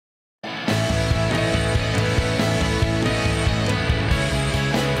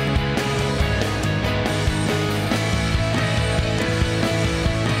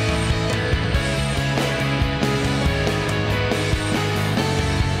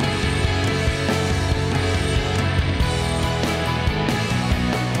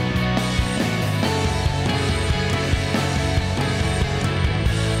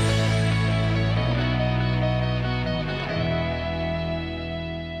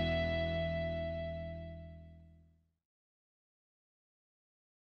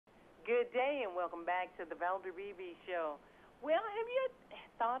Good day and welcome back to the Valder Beebe Show. Well, have you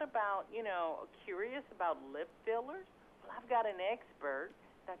thought about, curious about lip fillers? Well, I've got an expert,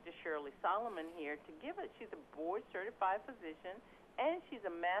 Dr. Shirley Solomon, here to give it. She's a board-certified physician, and she's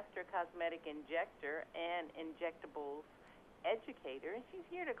a master cosmetic injector and injectables educator, and she's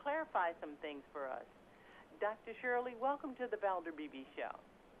here to clarify some things for us. Dr. Shirley, welcome to the Valder Beebe Show.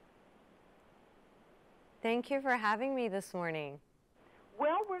 Thank you for having me this morning.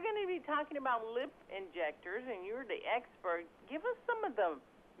 Well, we're going to be talking about lip injectors, and you're the expert. Give us some of the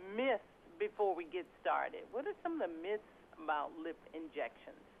myths before we get started. What are some of the myths about lip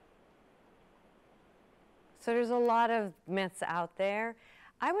injections? So there's a lot of myths out there.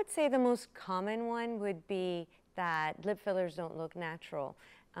 I would say the most common one would be that lip fillers don't look natural.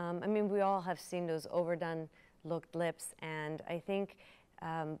 We all have seen those overdone looked lips, and I think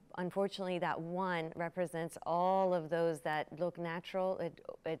unfortunately, that one represents all of those that look natural.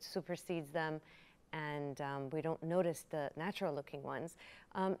 It supersedes them, and we don't notice the natural-looking ones.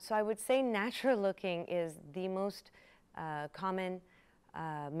 So I would say natural-looking is the most common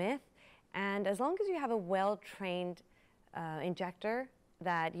myth. And as long as you have a well-trained injector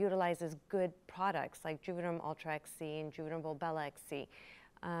that utilizes good products like Juvederm Ultra XC and Juvederm Volbella XC,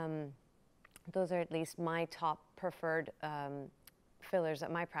 those are at least my top preferred fillers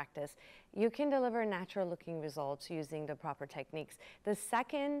at my practice, you can deliver natural looking results using the proper techniques. The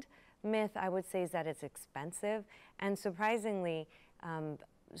second myth I would say is that it's expensive, and surprisingly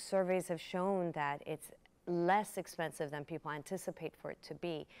surveys have shown that it's less expensive than people anticipate for it to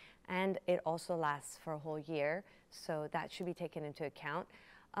be, and it also lasts for a whole year, so that should be taken into account.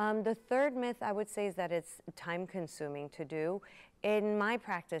 The third myth I would say is that it's time consuming to do. In my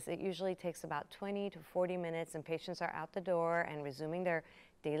practice, it usually takes about 20 to 40 minutes and patients are out the door and resuming their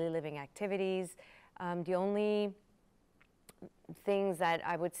daily living activities. The only things that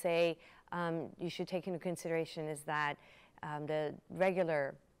I would say you should take into consideration is that the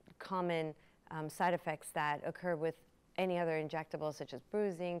regular common side effects that occur with any other injectable, such as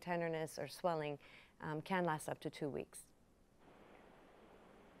bruising, tenderness, or swelling, can last up to 2 weeks.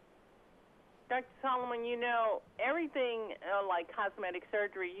 Dr. Solomon, everything like cosmetic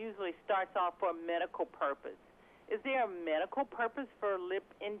surgery usually starts off for a medical purpose. Is there a medical purpose for lip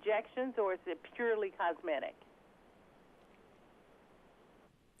injections, or is it purely cosmetic?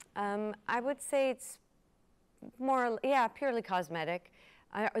 I would say it's more, purely cosmetic.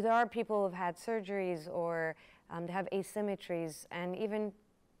 There are people who have had surgeries or they have asymmetries, and even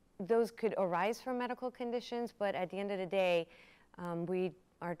those could arise from medical conditions, but at the end of the day, we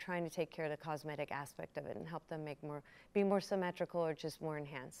are trying to take care of the cosmetic aspect of it and help them be more symmetrical or just more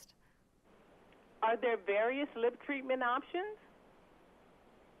enhanced. Are there various lip treatment options?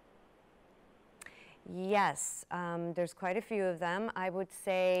 Yes, there's quite a few of them. I would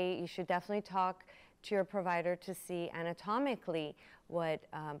say you should definitely talk to your provider to see anatomically what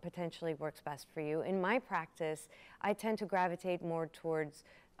potentially works best for you. In my practice, I tend to gravitate more towards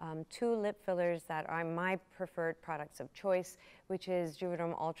 2 lip fillers that are my preferred products of choice, which is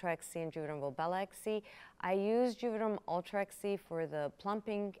Juvederm Ultra XC and Juvederm Volbella XC. I use Juvederm Ultra XC for the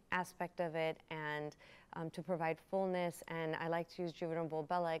plumping aspect of it and to provide fullness, and I like to use Juvederm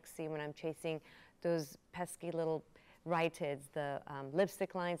Volbella XC when I'm chasing those pesky little rhytids, the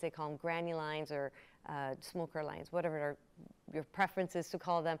lipstick lines. They call them granny lines or smoker lines, whatever your preference is to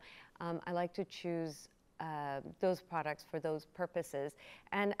call them. I like to choose those products for those purposes,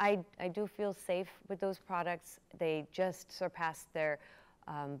 and I do feel safe with those products. They just surpassed their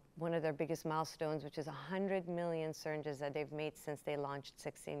one of their biggest milestones, which is 100 million syringes that they've made since they launched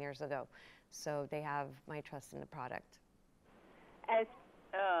 16 years ago. So they have my trust in the product. As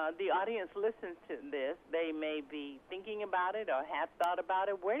the audience listens to this, they may be thinking about it or have thought about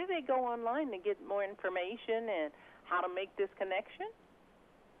it. Where do they go online to get more information and how to make this connection?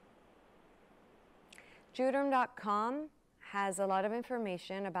 Juvederm.com has a lot of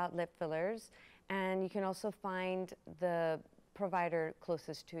information about lip fillers, and you can also find the provider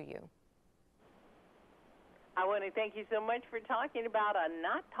closest to you. I want to thank you so much for talking about a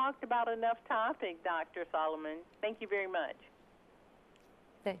not talked about enough topic, Dr. Solomon. Thank you very much.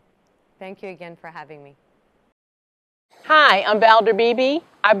 Thank you again for having me. Hi, I'm Valder Beebe.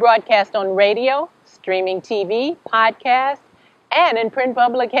 I broadcast on radio, streaming TV, podcast, and in print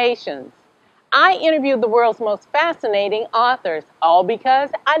publications. I interview the world's most fascinating authors, all because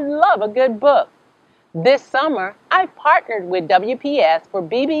I love a good book. This summer, I've partnered with WPS for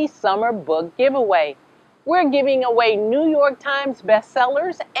Beebe's Summer Book Giveaway. We're giving away New York Times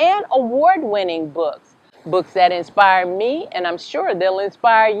bestsellers and award-winning books. Books that inspire me, and I'm sure they'll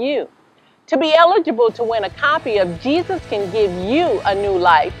inspire you. To be eligible to win a copy of Jesus Can Give You a New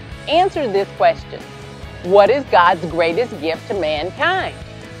Life, Answer this question. What is God's greatest gift to mankind?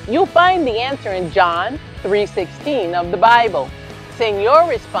 You'll find the answer in John 3:16 of the Bible. Send your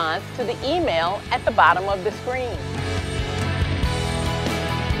response to the email at the bottom of the screen.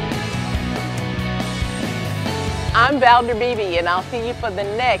 I'm Valder Beebe, and I'll see you for the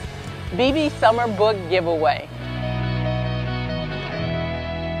next Beebe Summer Book Giveaway.